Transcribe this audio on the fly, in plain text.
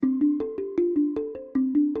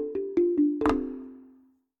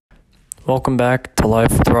Welcome back to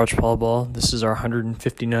Life with Raj Ball. This is our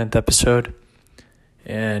 159th episode.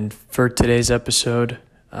 And for today's episode,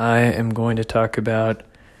 I am going to talk about,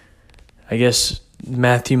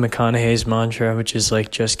 Matthew McConaughey's mantra, which is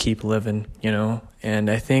just keep living, And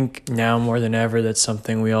I think now more than ever, that's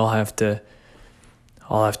something we all have to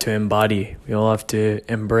embody. We all have to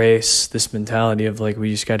embrace this mentality of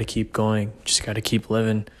we just got to keep going, just got to keep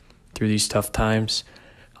living through these tough times.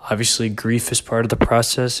 Obviously, grief is part of the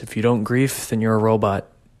process. If you don't grieve, then you're a robot,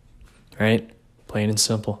 right? Plain and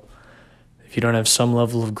simple. If you don't have some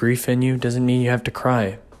level of grief in you, doesn't mean you have to cry.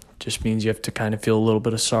 It just means you have to kind of feel a little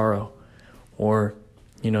bit of sorrow, or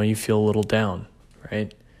you feel a little down,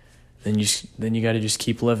 right? Then you got to just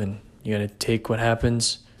keep living. You got to take what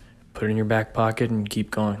happens, put it in your back pocket, and keep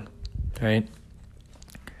going, right?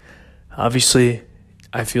 Obviously,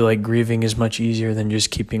 I feel like grieving is much easier than just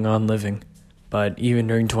keeping on living. But even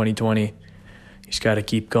during 2020, you just got to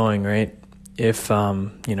keep going, right? If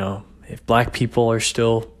black people are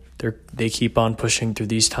still, they keep on pushing through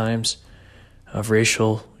these times of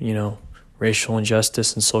racial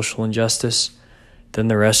injustice and social injustice, then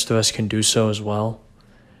the rest of us can do so as well.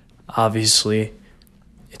 Obviously,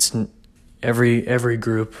 it's every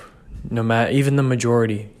group, no matter, even the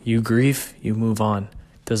majority, you grieve, you move on.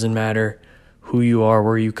 Doesn't matter who you are,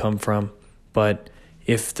 where you come from, but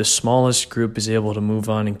if the smallest group is able to move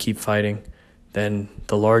on and keep fighting, then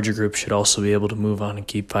the larger group should also be able to move on and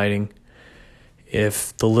keep fighting.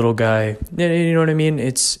 If the little guy, you know what I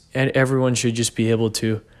mean? Everyone should just be able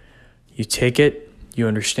to, you take it, you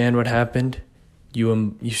understand what happened,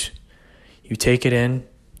 you take it in,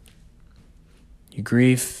 you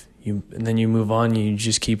grieve, and then you move on, you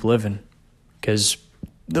just keep living. Because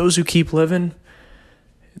those who keep living,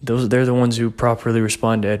 they're the ones who properly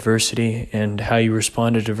respond to adversity, and how you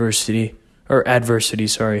respond to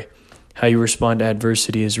how you respond to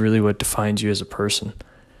adversity is really what defines you as a person,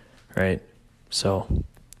 right? So,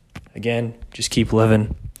 again, just keep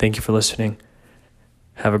living. Thank you for listening.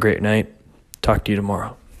 Have a great night. Talk to you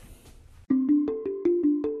tomorrow.